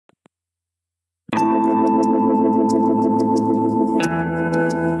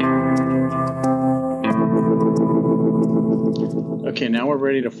Okay, now we're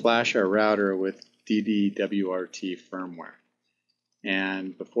ready to flash our router with dd-wrt firmware.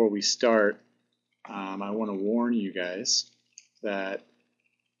 And before we start, I want to warn you guys that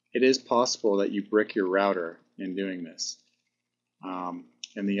it is possible that you brick your router in doing this. And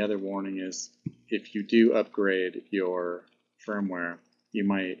the other warning is if you do upgrade your firmware, you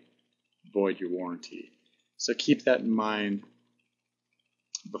might void your warranty. So keep that in mind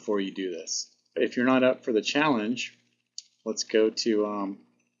before you do this. If you're not up for the challenge, let's go to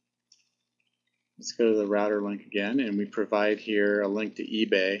the router link again, and we provide here a link to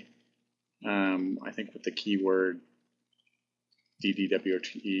eBay. I think with the keyword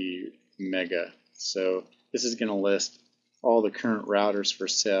dd-wrt mega. So this is going to list all the current routers for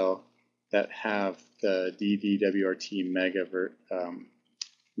sale that have the dd-wrt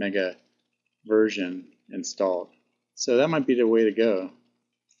mega version installed. So that might be the way to go.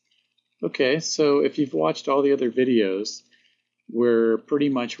 Okay, so if you've watched all the other videos, we're pretty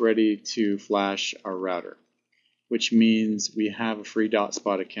much ready to flash our router, which means we have a free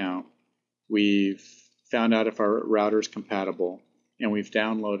Hotspot account. We've found out if our router is compatible, and we've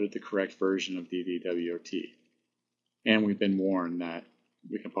downloaded the correct version of dd-wrt. And we've been warned that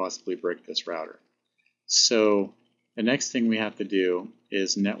we can possibly break this router. So the next thing we have to do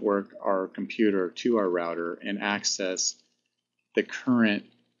is network our computer to our router and access the current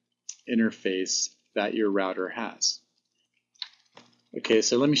interface that your router has. Okay,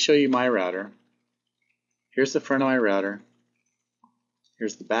 so let me show you my router. Here's the front of my router.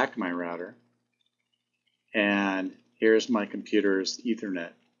 Here's the back of my router. And here's my computer's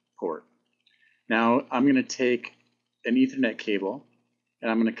Ethernet port. Now I'm going to take an Ethernet cable and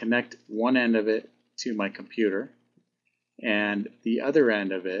I'm going to connect one end of it to my computer and the other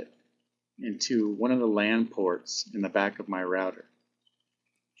end of it into one of the LAN ports in the back of my router.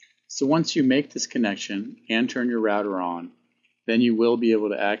 So once you make this connection and turn your router on, then you will be able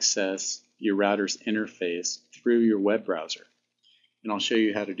to access your router's interface through your web browser. And I'll show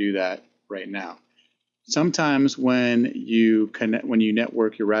you how to do that right now. Sometimes when you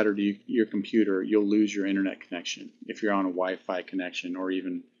network your router to your computer, you'll lose your internet connection. If you're on a Wi-Fi connection or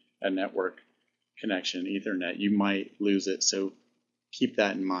even a network connection, Ethernet, you might lose it. So keep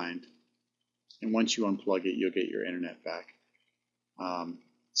that in mind. And once you unplug it, you'll get your internet back.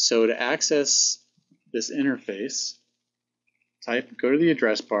 So to access this interface, go to the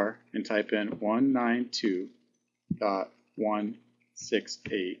address bar and type in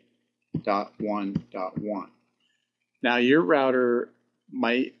 192.168.1.1. Now your router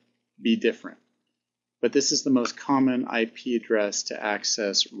might be different, but this is the most common IP address to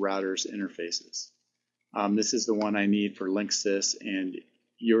access routers interfaces. This is the one I need for Linksys, and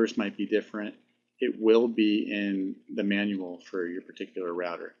yours might be different. It will be in the manual for your particular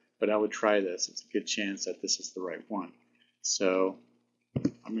router, but I would try this. It's a good chance that this is the right one. So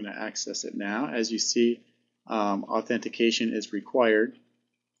I'm going to access it now. As you see, authentication is required,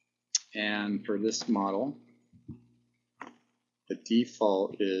 and for this model, the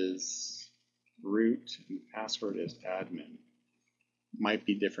default is root and the password is admin. Might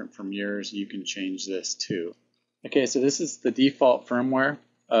be different from yours. You can change this too. Okay, so this is the default firmware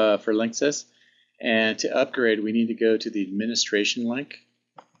for Linksys. And to upgrade, we need to go to the administration link.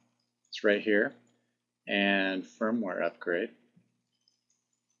 It's right here. And firmware upgrade.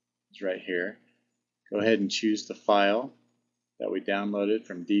 It's right here. Go ahead and choose the file that we downloaded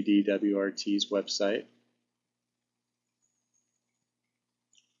from dd-wrt's website.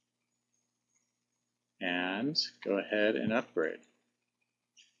 And go ahead and upgrade.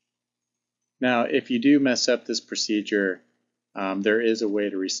 Now, if you do mess up this procedure, there is a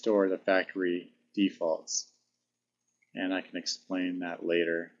way to restore the factory defaults, and I can explain that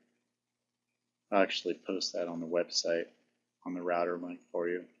later. I'll actually post that on the website on the router link for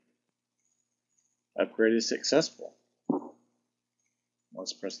you. Upgrade is successful.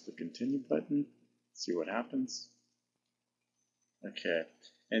 Let's press the continue button, see what happens. Okay,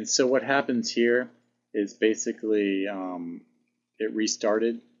 and so what happens here is basically it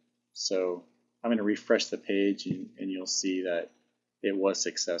restarted. So I'm going to refresh the page and you'll see that it was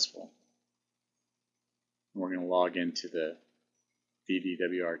successful. We're going to log into the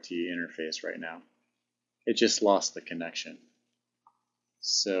dd-wrt interface right now. It just lost the connection.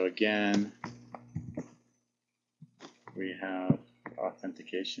 So again, we have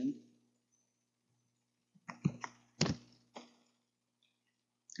authentication.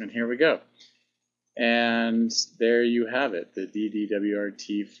 And here we go. And there you have it. The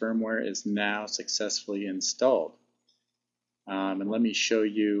dd-wrt firmware is now successfully installed. And let me show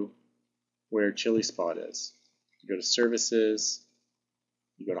you where ChiliSpot is. You go to Services,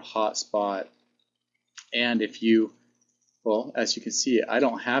 you go to Hotspot, and if you Well, as you can see, I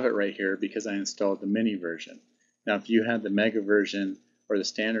don't have it right here because I installed the mini version. Now, if you had the mega version or the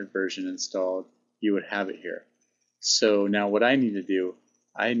standard version installed, you would have it here. So now what I need to do,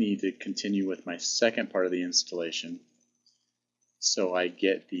 I need to continue with my second part of the installation so I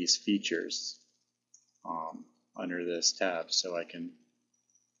get these features under this tab so I can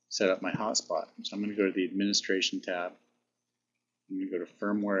set up my hotspot. So I'm going to go to the administration tab. I'm going to go to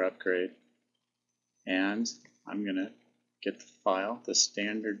firmware upgrade, and I'm going to get the file, the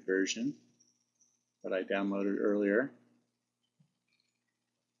standard version that I downloaded earlier,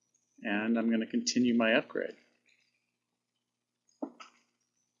 and I'm going to continue my upgrade.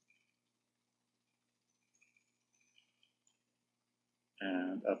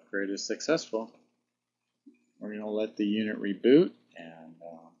 And upgrade is successful. We're going to let the unit reboot and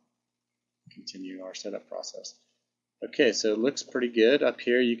continue our setup process. Okay, so it looks pretty good. Up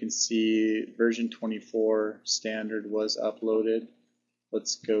here you can see version 24 standard was uploaded.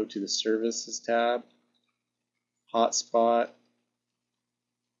 Let's go to the services tab, hotspot,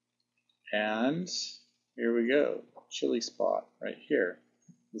 and here we go, chili spot right here.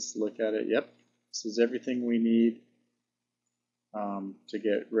 Let's look at it. Yep, this is everything we need to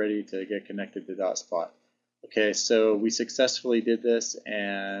get ready to get connected to Hotspot. Okay, so we successfully did this,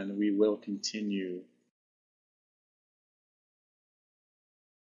 and we will continue